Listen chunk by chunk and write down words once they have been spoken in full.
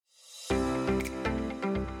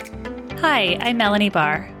Hi, I'm Melanie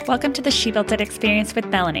Barr. Welcome to the She Built It Experience with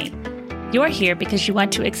Melanie. You're here because you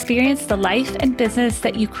want to experience the life and business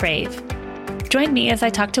that you crave. Join me as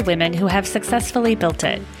I talk to women who have successfully built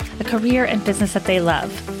it, a career and business that they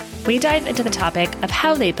love. We dive into the topic of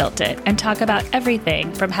how they built it and talk about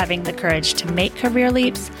everything from having the courage to make career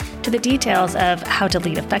leaps to the details of how to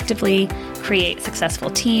lead effectively, create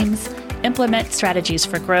successful teams, implement strategies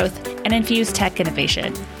for growth, and infuse tech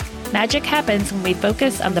innovation. Magic happens when we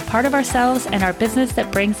focus on the part of ourselves and our business that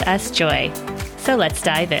brings us joy. So let's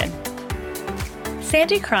dive in.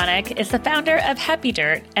 Sandi Kronick is the founder of Happy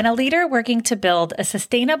Dirt and a leader working to build a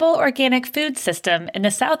sustainable organic food system in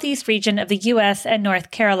the southeast region of the U.S. and North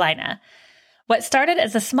Carolina. What started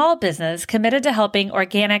as a small business committed to helping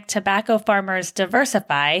organic tobacco farmers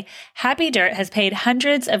diversify, Happy Dirt has paid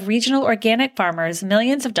hundreds of regional organic farmers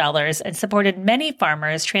millions of dollars and supported many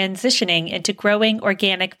farmers transitioning into growing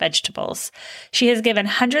organic vegetables. She has given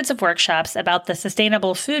hundreds of workshops about the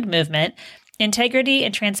sustainable food movement, integrity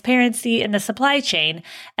and transparency in the supply chain,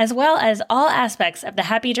 as well as all aspects of the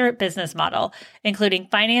Happy Dirt business model, including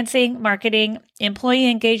financing, marketing, employee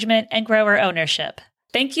engagement, and grower ownership.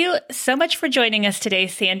 Thank you so much for joining us today,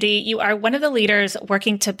 Sandi. You are one of the leaders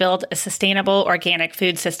working to build a sustainable organic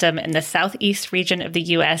food system in the southeast region of the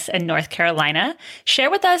U.S. and North Carolina.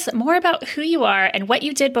 Share with us more about who you are and what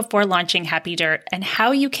you did before launching Happy Dirt and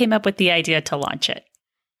how you came up with the idea to launch it.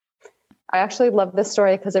 I actually love this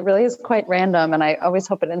story because it really is quite random, and I always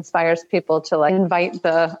hope it inspires people to invite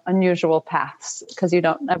the unusual paths because you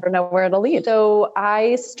don't ever know where it'll lead. So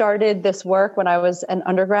I started this work when I was an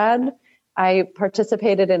undergrad. I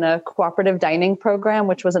participated in a cooperative dining program,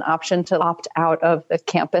 which was an option to opt out of the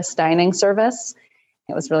campus dining service.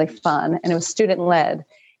 It was really fun, and it was student-led,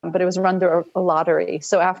 but it was run through a lottery.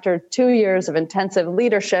 So after 2 years of intensive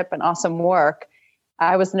leadership and awesome work,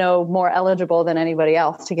 I was no more eligible than anybody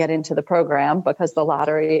else to get into the program because the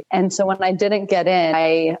lottery. And so when I didn't get in,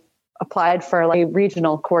 I applied for a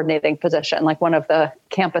regional coordinating position, like one of the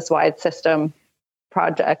campus-wide system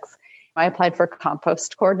projects. I applied for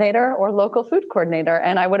compost coordinator or local food coordinator,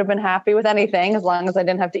 and I would have been happy with anything as long as I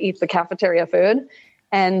didn't have to eat the cafeteria food,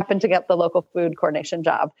 and happened to get the local food coordination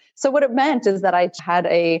job. So what it meant is that I had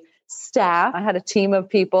a staff. I had a team of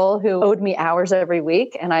people who owed me hours every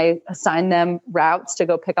week, and I assigned them routes to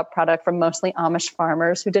go pick up product from mostly Amish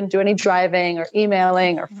farmers who didn't do any driving or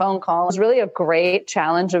emailing or phone calls. It was really a great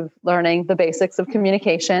challenge of learning the basics of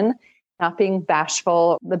communication, not being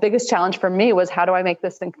bashful. The biggest challenge for me was, how do I make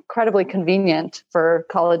this incredibly convenient for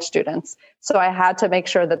college students? So I had to make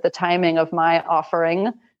sure that the timing of my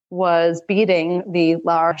offering was beating the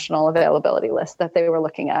national availability list that they were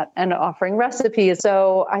looking at and offering recipes.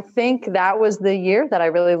 So I think that was the year that I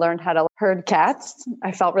really learned how to herd cats.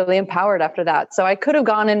 I felt really empowered after that. So I could have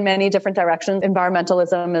gone in many different directions.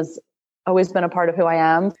 Environmentalism has always been a part of who I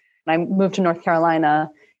am. I moved to North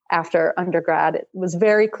Carolina after undergrad. It was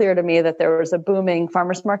very clear to me that there was a booming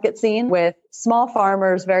farmers market scene with small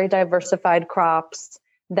farmers, very diversified crops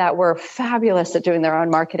that were fabulous at doing their own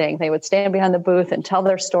marketing. They would stand behind the booth and tell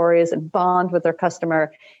their stories and bond with their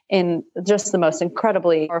customer in just the most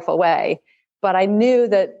incredibly powerful way. But I knew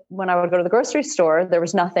that when I would go to the grocery store, there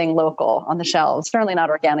was nothing local on the shelves, certainly not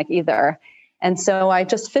organic either. And so I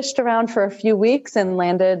just fished around for a few weeks and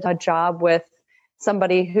landed a job with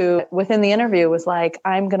somebody who within the interview was like,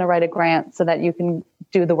 I'm going to write a grant so that you can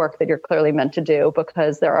do the work that you're clearly meant to do,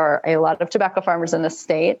 because there are a lot of tobacco farmers in the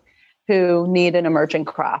state who need an emerging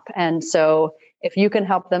crop. And so if you can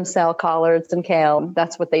help them sell collards and kale,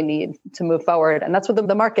 that's what they need to move forward. And that's what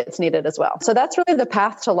the markets needed as well. So that's really the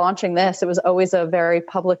path to launching this. It was always a very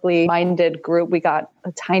publicly minded group. We got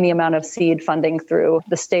a tiny amount of seed funding through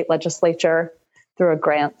the state legislature through a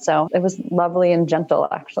grant. So it was lovely and gentle,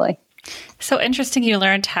 actually. So interesting, you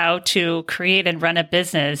learned how to create and run a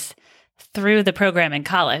business through the program in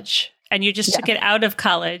college. And you just took it out of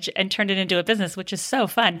college and turned it into a business, which is so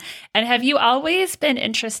fun. And have you always been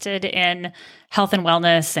interested in health and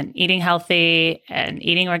wellness and eating healthy and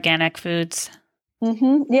eating organic foods?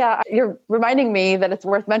 Mm-hmm. Yeah, you're reminding me that it's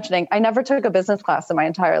worth mentioning. I never took a business class in my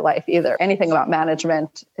entire life either, anything about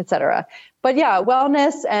management, et cetera. But yeah,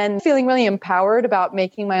 wellness and feeling really empowered about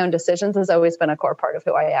making my own decisions has always been a core part of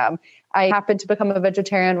who I am. I happened to become a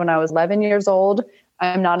vegetarian when I was 11 years old.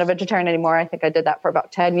 I'm not a vegetarian anymore. I think I did that for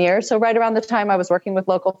about 10 years. So right around the time I was working with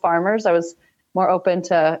local farmers, I was more open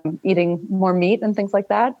to eating more meat and things like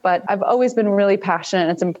that. But I've always been really passionate.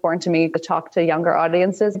 It's important to me to talk to younger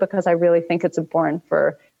audiences because I really think it's important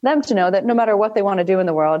for them to know that no matter what they want to do in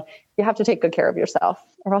the world, you have to take good care of yourself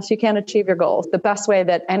or else you can't achieve your goals. The best way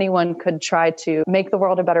that anyone could try to make the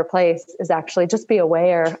world a better place is actually just be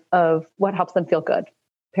aware of what helps them feel good,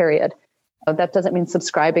 period. That doesn't mean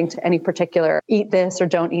subscribing to any particular eat this or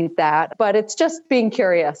don't eat that, but it's just being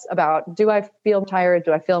curious about, do I feel tired?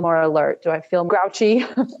 Do I feel more alert? Do I feel grouchy?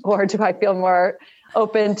 Or do I feel more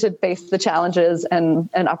open to face the challenges and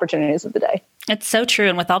opportunities of the day? It's so true.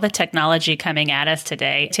 And with all the technology coming at us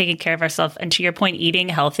today, taking care of ourselves, and to your point, eating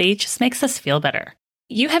healthy just makes us feel better.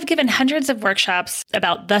 You have given hundreds of workshops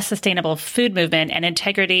about the sustainable food movement and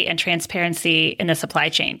integrity and transparency in the supply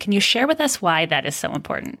chain. Can you share with us why that is so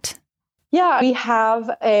important? Yeah, we have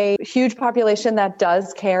a huge population that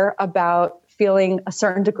does care about feeling a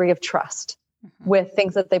certain degree of trust with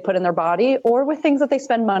things that they put in their body or with things that they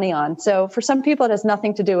spend money on. So for some people, it has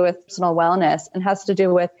nothing to do with personal wellness and has to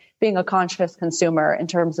do with being a conscious consumer in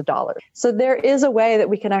terms of dollars. So there is a way that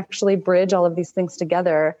we can actually bridge all of these things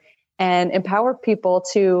together and empower people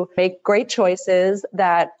to make great choices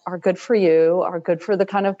that are good for you, are good for the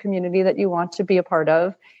kind of community that you want to be a part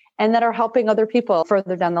of, and that are helping other people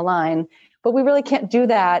further down the line. But we really can't do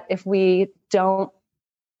that if we don't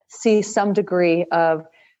see some degree of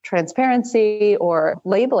transparency or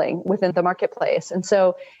labeling within the marketplace. And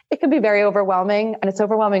so it can be very overwhelming, and it's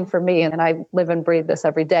overwhelming for me. And I live and breathe this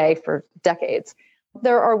every day for decades.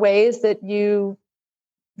 There are ways that you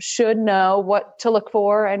should know what to look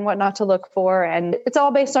for and what not to look for. And it's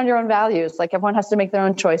all based on your own values. Like, everyone has to make their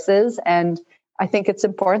own choices. And I think it's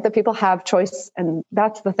important that people have choice. And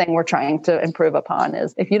that's the thing we're trying to improve upon,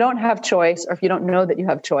 is if you don't have choice, or if you don't know that you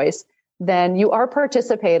have choice, then you are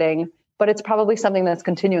participating, but it's probably something that's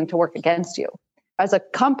continuing to work against you. As a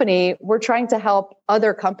company, we're trying to help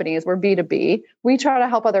other companies. We're B2B. We try to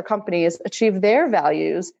help other companies achieve their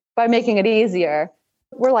values by making it easier.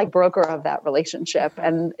 We're like broker of that relationship.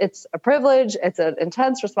 And it's a privilege. It's an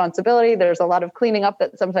intense responsibility. There's a lot of cleaning up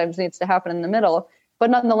that sometimes needs to happen in the middle. But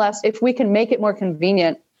nonetheless, if we can make it more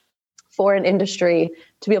convenient for an industry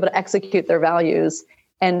to be able to execute their values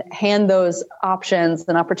and hand those options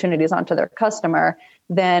and opportunities onto their customer,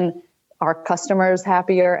 then our customers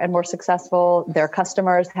happier and more successful, their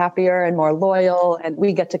customers happier and more loyal, and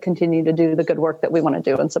we get to continue to do the good work that we want to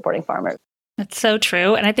do in supporting farmers. That's so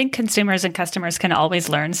true. And I think consumers and customers can always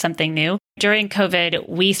learn something new. During COVID,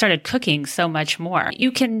 we started cooking so much more.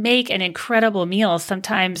 You can make an incredible meal,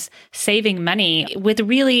 sometimes saving money with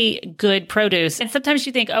really good produce. And sometimes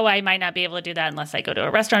you think, oh, I might not be able to do that unless I go to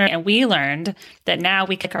a restaurant. And we learned that now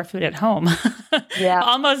we cook our food at home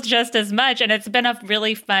almost just as much. And it's been a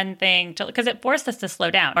really fun thing because it forced us to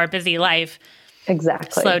slow down. Our busy life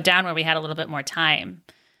slowed down where we had a little bit more time.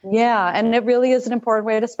 Yeah. And it really is an important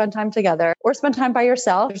way to spend time together or spend time by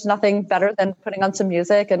yourself. There's nothing better than putting on some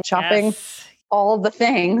music and chopping all the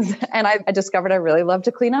things. And I discovered I really love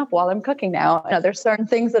to clean up while I'm cooking now. There's certain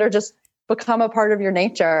things that are just become a part of your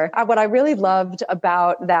nature. What I really loved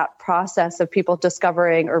about that process of people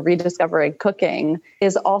discovering or rediscovering cooking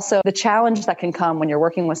is also the challenge that can come when you're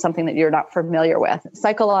working with something that you're not familiar with.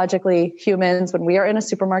 Psychologically, humans, when we are in a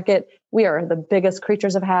supermarket, we are the biggest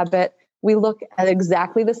creatures of habit. We look at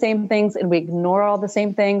exactly the same things and we ignore all the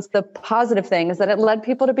same things. The positive thing is that it led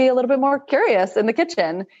people to be a little bit more curious in the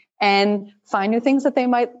kitchen and find new things that they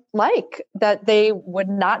might like that they would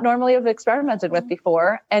not normally have experimented with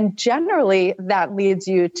before. And generally, that leads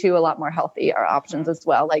you to a lot more healthier options as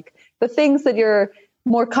well. Like the things that you're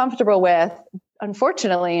more comfortable with,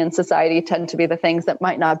 unfortunately, in society tend to be the things that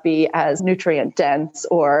might not be as nutrient dense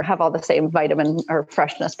or have all the same vitamin or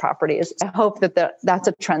freshness properties. I hope that that's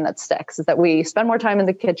a trend that sticks, is that we spend more time in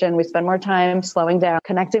the kitchen, we spend more time slowing down,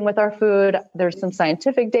 connecting with our food. There's some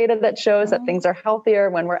scientific data that shows that things are healthier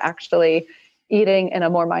when we're actually eating in a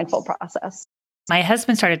more mindful process. My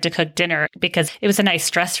husband started to cook dinner because it was a nice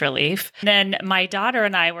stress relief. Then my daughter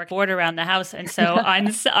and I were bored around the house. And so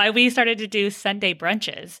we started to do Sunday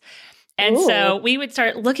brunches. And so we would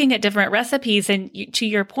start looking at different recipes and, to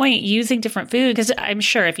your point, using different food. Because I'm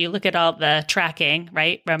sure if you look at all the tracking,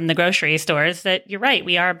 right, from the grocery stores, that you're right,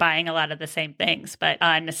 we are buying a lot of the same things. But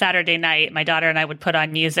on a Saturday night, my daughter and I would put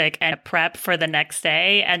on music and prep for the next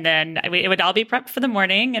day. And then it would all be prepped for the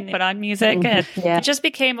morning and put on music. And it just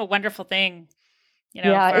became a wonderful thing. For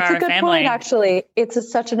it's a good family. point, actually. It's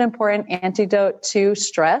such an important antidote to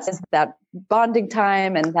stress, is that bonding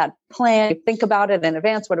time and that plan. You think about it in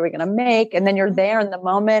advance. What are we going to make? And then you're there in the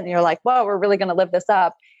moment and you're like, whoa, we're really going to live this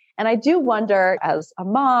up. And I do wonder, as a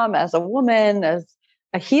mom, as a woman, as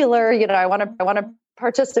a healer, I want to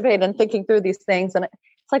participate in thinking through these things. And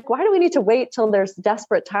it's like, why do we need to wait till there's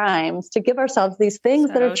desperate times to give ourselves these things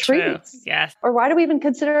that are treats? Yes. Or why do we even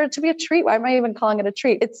consider it to be a treat? Why am I even calling it a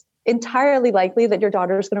treat? It's entirely likely that your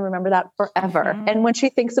daughter is going to remember that forever. Mm-hmm. And when she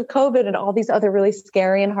thinks of COVID and all these other really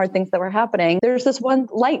scary and hard things that were happening, there's this one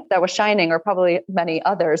light that was shining, or probably many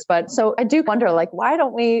others. But so I do wonder, why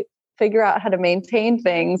don't we figure out how to maintain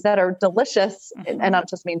things that are delicious and not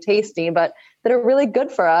just mean tasty, but that are really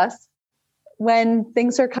good for us when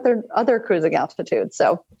things are other cruising altitudes.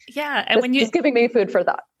 So yeah. And when it's giving me food for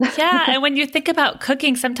thought. Yeah. And when you think about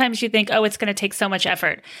cooking, sometimes you think, oh, it's going to take so much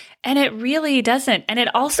effort. And it really doesn't. And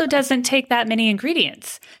it also doesn't take that many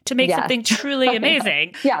ingredients to make something truly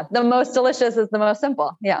amazing. Yeah. The most delicious is the most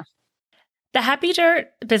simple. Yeah. The Happy Dirt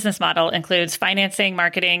business model includes financing,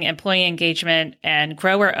 marketing, employee engagement, and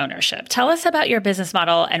grower ownership. Tell us about your business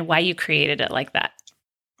model and why you created it like that.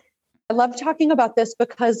 I love talking about this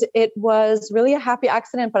because it was really a happy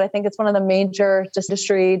accident, but I think it's one of the major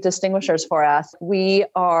industry distinguishers for us. We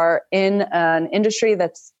are in an industry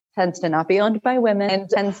that tends to not be owned by women and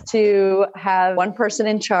tends to have one person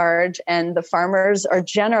in charge. And the farmers are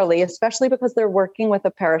generally, especially because they're working with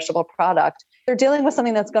a perishable product, they're dealing with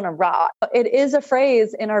something that's going to rot. It is a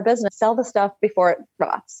phrase in our business, sell the stuff before it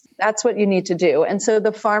rots. That's what you need to do. And so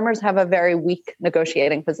the farmers have a very weak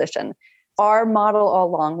negotiating position. Our model all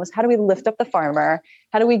along was, how do we lift up the farmer?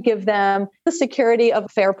 How do we give them the security of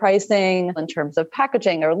fair pricing in terms of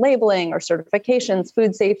packaging or labeling or certifications,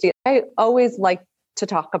 food safety? I always like to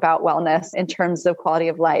talk about wellness in terms of quality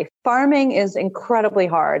of life. Farming is incredibly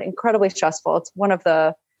hard, incredibly stressful. It's one of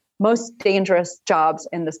the most dangerous jobs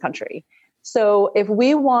in this country. So if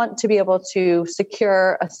we want to be able to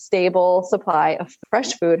secure a stable supply of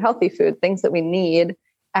fresh food, healthy food, things that we need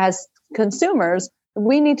as consumers,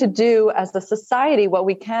 we need to do as a society what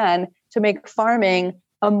we can to make farming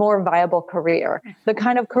a more viable career. The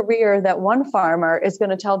kind of career that one farmer is going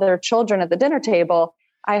to tell their children at the dinner table,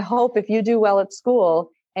 I hope if you do well at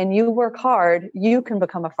school and you work hard, you can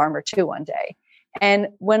become a farmer too one day. And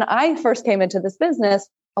when I first came into this business,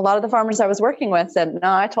 a lot of the farmers I was working with said,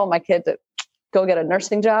 no, I told my kid to go get a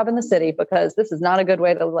nursing job in the city because this is not a good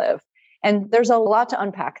way to live. And there's a lot to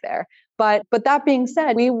unpack there. But that being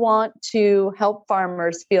said, we want to help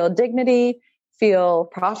farmers feel dignity, feel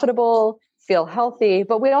profitable, feel healthy,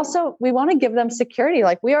 but we want to give them security.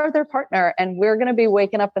 Like, we are their partner and we're going to be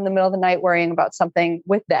waking up in the middle of the night worrying about something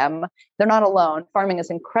with them. They're not alone. Farming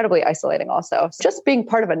is incredibly isolating also. So just being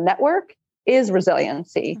part of a network is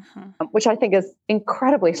resiliency, which I think is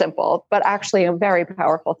incredibly simple, but actually a very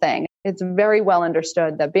powerful thing. It's very well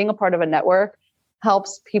understood that being a part of a network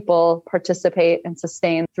helps people participate and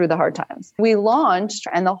sustain through the hard times. We launched,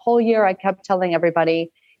 and the whole year I kept telling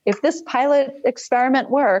everybody, if this pilot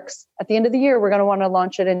experiment works, at the end of the year, we're going to want to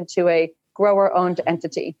launch it into a grower-owned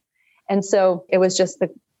entity. And so it was just the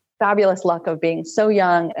fabulous luck of being so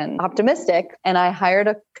young and optimistic. And I hired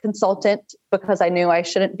a consultant because I knew I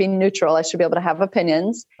shouldn't be neutral. I should be able to have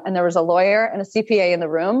opinions. And there was a lawyer and a CPA in the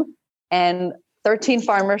room, and 13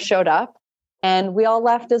 farmers showed up. And we all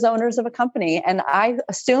left as owners of a company. And I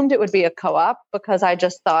assumed it would be a co-op because I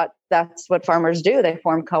just thought that's what farmers do. They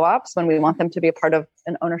form co-ops when we want them to be a part of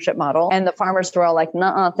an ownership model. And the farmers were all like,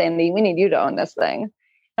 "Nuh-uh, Sandy, we need you to own this thing."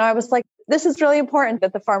 And I was like, this is really important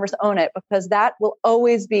that the farmers own it, because that will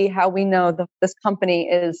always be how we know that this company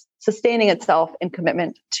is sustaining itself in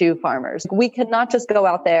commitment to farmers. We cannot just go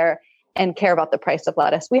out there and care about the price of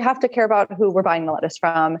lettuce. We have to care about who we're buying the lettuce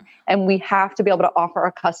from. And we have to be able to offer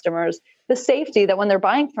our customers the safety that when they're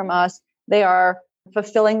buying from us, they are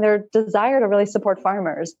fulfilling their desire to really support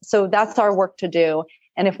farmers. So that's our work to do.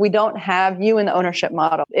 And if we don't have you in the ownership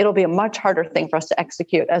model, it'll be a much harder thing for us to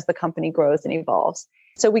execute as the company grows and evolves.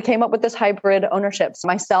 So we came up with this hybrid ownership. So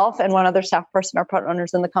myself and one other staff person are part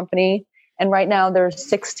owners in the company. And right now there's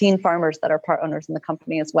 16 farmers that are part owners in the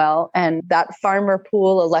company as well. And that farmer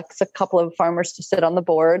pool elects a couple of farmers to sit on the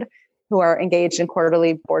board who are engaged in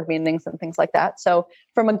quarterly board meetings and things like that. So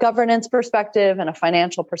from a governance perspective and a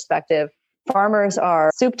financial perspective, farmers are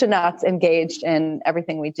soup to nuts engaged in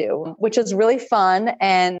everything we do, which is really fun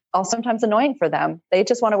and also sometimes annoying for them. They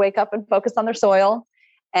just want to wake up and focus on their soil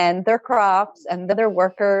and their crops and their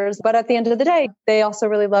workers. But at the end of the day, they also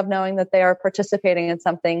really love knowing that they are participating in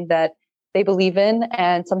something that they believe in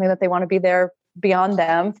and something that they want to be there beyond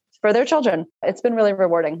them for their children. It's been really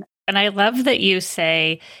rewarding. And I love that you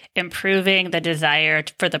say improving the desire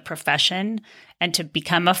for the profession and to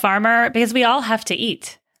become a farmer, because we all have to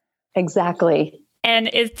eat. Exactly. And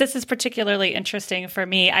this is particularly interesting for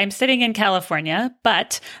me. I'm sitting in California,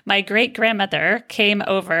 but my great-grandmother came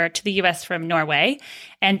over to the U.S. from Norway,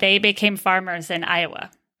 and they became farmers in Iowa.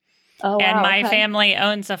 Oh, wow. And my family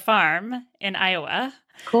owns a farm in Iowa.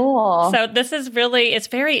 Cool. So this is really, it's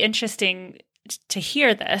very interesting to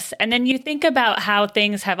hear this. And then you think about how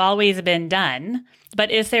things have always been done, but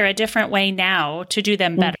is there a different way now to do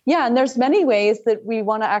them better? Yeah. And there's many ways that we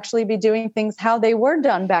want to actually be doing things how they were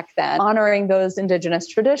done back then, honoring those indigenous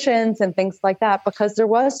traditions and things like that, because there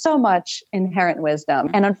was so much inherent wisdom.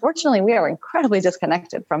 And unfortunately, we are incredibly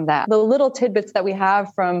disconnected from that. The little tidbits that we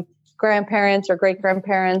have from grandparents or great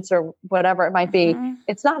grandparents or whatever it might be,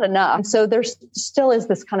 it's not enough. And so there still is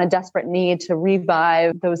this kind of desperate need to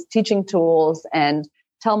revive those teaching tools and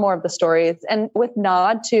tell more of the stories. And with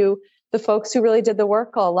nod to the folks who really did the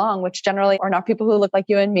work all along, which generally are not people who look like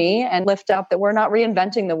you and me, and lift up that we're not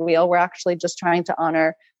reinventing the wheel. We're actually just trying to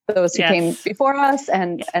honor those who came before us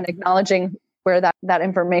and acknowledging where that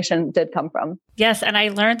information did come from. Yes. And I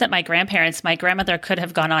learned that my grandmother could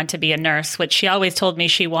have gone on to be a nurse, which she always told me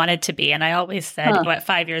she wanted to be. And I always said, at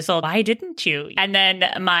 5 years old, why didn't you? And then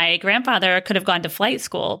my grandfather could have gone to flight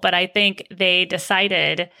school, but I think they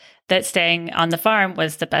decided that staying on the farm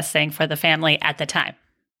was the best thing for the family at the time.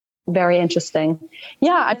 Very interesting.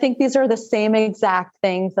 Yeah, I think these are the same exact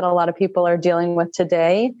things that a lot of people are dealing with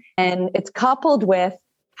today. And it's coupled with,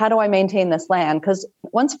 how do I maintain this land? Because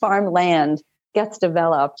once farmland gets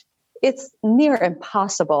developed, it's near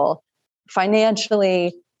impossible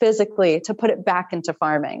financially, physically, to put it back into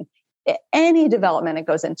farming. Any development it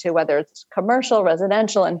goes into, whether it's commercial,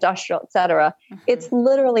 residential, industrial, et cetera, it's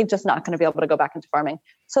literally just not going to be able to go back into farming.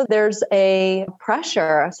 So there's a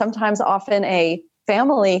pressure, sometimes often a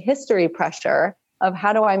family history pressure of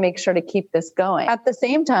how do I make sure to keep this going? At the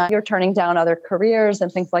same time, you're turning down other careers and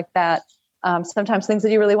things like that. Sometimes things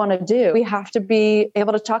that you really want to do. We have to be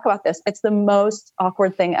able to talk about this. It's the most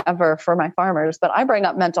awkward thing ever for my farmers, but I bring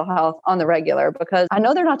up mental health on the regular because I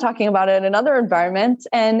know they're not talking about it in other environments,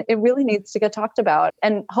 and it really needs to get talked about.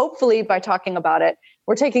 And hopefully by talking about it,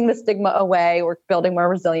 we're taking the stigma away. We're building more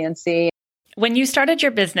resiliency. When you started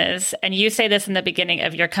your business, and you say this in the beginning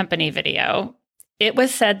of your company video, it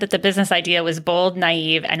was said that the business idea was bold,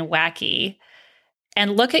 naive, and wacky.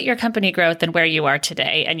 And look at your company growth and where you are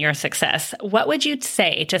today and your success. What would you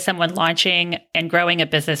say to someone launching and growing a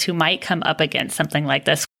business who might come up against something like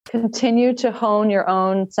this? Continue to hone your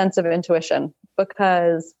own sense of intuition,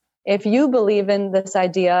 because if you believe in this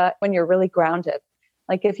idea when you're really grounded,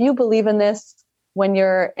 like if you believe in this when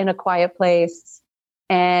you're in a quiet place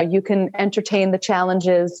and you can entertain the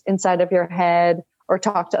challenges inside of your head or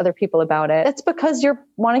talk to other people about it, it's because you're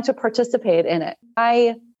wanting to participate in it.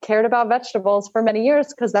 I cared about vegetables for many years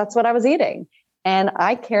because that's what I was eating. And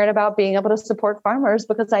I cared about being able to support farmers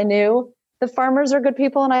because I knew the farmers are good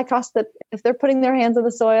people. And I trust that if they're putting their hands in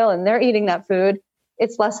the soil and they're eating that food,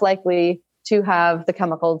 it's less likely to have the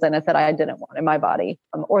chemicals in it that I didn't want in my body,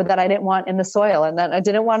 or that I didn't want in the soil and that I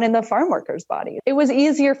didn't want in the farm worker's body. It was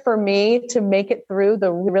easier for me to make it through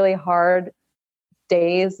the really hard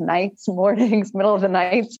days, nights, mornings, middle of the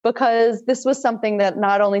night, because this was something that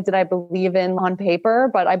not only did I believe in on paper,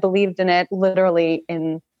 but I believed in it literally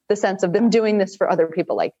in the sense of them doing this for other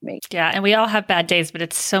people like me. Yeah. And we all have bad days, but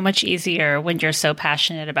it's so much easier when you're so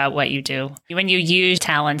passionate about what you do, when you use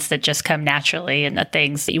talents that just come naturally and the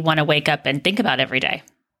things that you want to wake up and think about every day.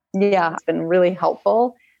 Yeah, it's been really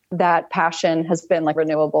helpful. That passion has been like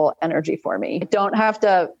renewable energy for me. I don't have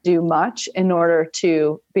to do much in order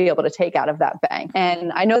to be able to take out of that bank.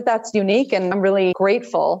 And I know that's unique, and I'm really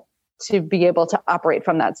grateful to be able to operate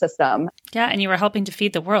from that system. Yeah. And you were helping to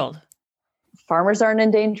feed the world. Farmers are an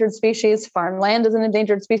endangered species. Farmland is an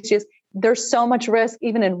endangered species. There's so much risk,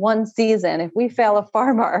 even in one season. If we fail a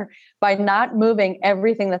farmer by not moving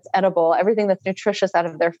everything that's edible, everything that's nutritious out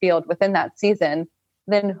of their field within that season,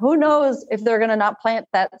 then who knows if they're going to not plant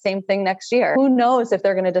that same thing next year? Who knows if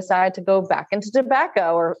they're going to decide to go back into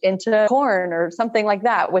tobacco or into corn or something like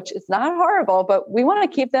that, which is not horrible, but we want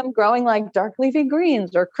to keep them growing like dark leafy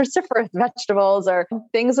greens or cruciferous vegetables or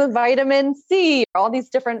things with vitamin C, all these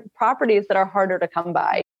different properties that are harder to come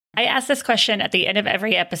by. I ask this question at the end of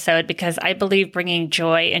every episode because I believe bringing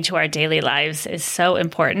joy into our daily lives is so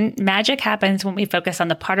important. Magic happens when we focus on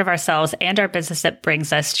the part of ourselves and our business that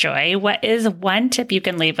brings us joy. What is one tip you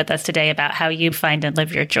can leave with us today about how you find and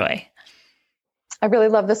live your joy? I really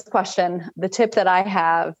love this question. The tip that I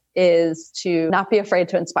have is to not be afraid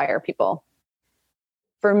to inspire people.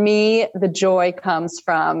 For me, the joy comes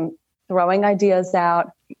from throwing ideas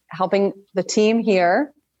out, helping the team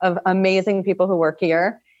here of amazing people who work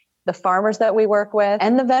here, the farmers that we work with,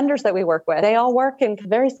 and the vendors that we work with. They all work in a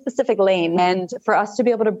very specific lane. And for us to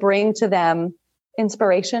be able to bring to them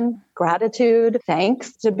inspiration, gratitude,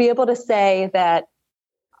 thanks, to be able to say that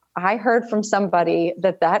I heard from somebody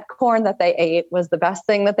that corn that they ate was the best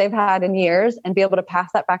thing that they've had in years, and be able to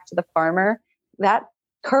pass that back to the farmer, that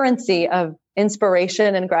currency of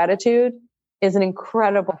inspiration and gratitude is an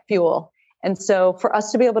incredible fuel. And so for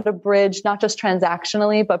us to be able to bridge, not just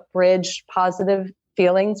transactionally, but bridge positive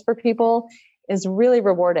feelings for people is really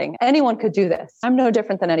rewarding. Anyone could do this. I'm no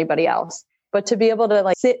different than anybody else, but to be able to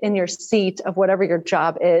like sit in your seat of whatever your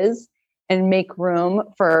job is and make room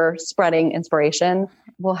for spreading inspiration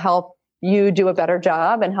will help you do a better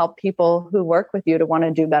job and help people who work with you to want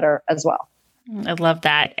to do better as well. I love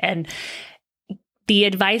that. And the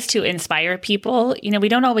advice to inspire people, we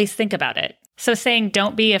don't always think about it. So saying,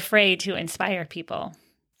 don't be afraid to inspire people.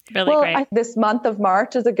 Really great. This month of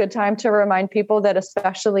March is a good time to remind people that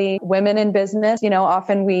especially women in business,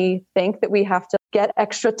 often we think that we have to get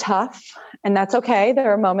extra tough, and that's okay.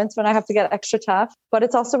 There are moments when I have to get extra tough, but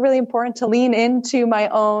it's also really important to lean into my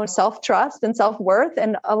own self-trust and self-worth.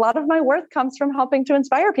 And a lot of my worth comes from helping to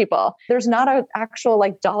inspire people. There's not an actual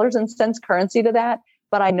like dollars and cents currency to that,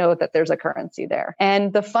 but I know that there's a currency there.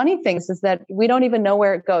 And the funny thing is that we don't even know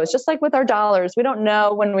where it goes. Just like with our dollars, we don't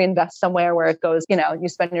know when we invest somewhere where it goes, you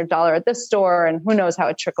spend your dollar at this store and who knows how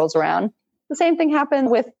it trickles around. The same thing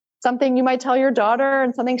happened with something you might tell your daughter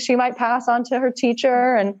and something she might pass on to her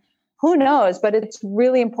teacher, and who knows, but it's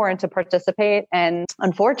really important to participate. And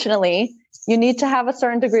unfortunately, you need to have a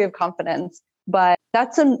certain degree of confidence, but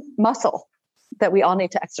that's a muscle that we all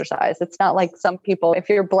need to exercise. It's not like some people, if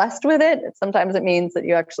you're blessed with it, sometimes it means that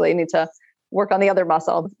you actually need to work on the other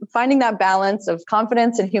muscle. Finding that balance of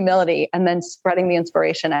confidence and humility and then spreading the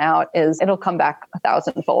inspiration out it'll come back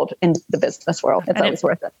 1,000-fold in the business world. It's always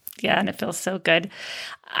worth it. Yeah. And it feels so good.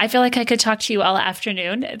 I feel like I could talk to you all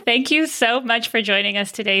afternoon. Thank you so much for joining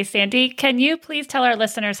us today, Sandi. Can you please tell our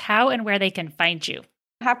listeners how and where they can find you?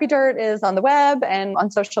 Happy Dirt is on the web and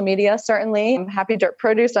on social media, certainly. Happy Dirt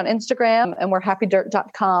Produce on Instagram, and we're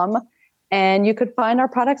happydirt.com. And you could find our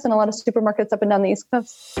products in a lot of supermarkets up and down the East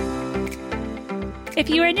Coast. If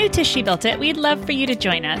you are new to She Built It, we'd love for you to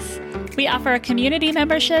join us. We offer community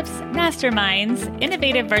memberships, masterminds,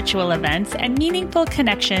 innovative virtual events, and meaningful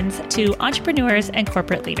connections to entrepreneurs and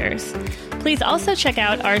corporate leaders. Please also check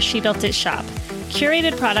out our She Built It shop.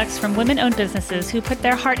 Curated products from women-owned businesses who put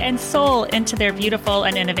their heart and soul into their beautiful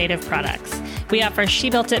and innovative products. We offer She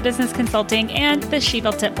Built It business consulting and the She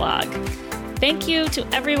Built It blog. Thank you to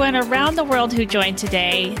everyone around the world who joined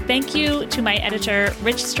today. Thank you to my editor,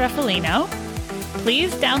 Rich Streffolino.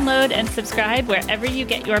 Please download and subscribe wherever you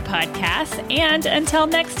get your podcasts. And until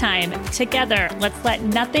next time, together, let's let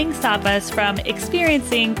nothing stop us from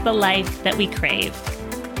experiencing the life that we crave.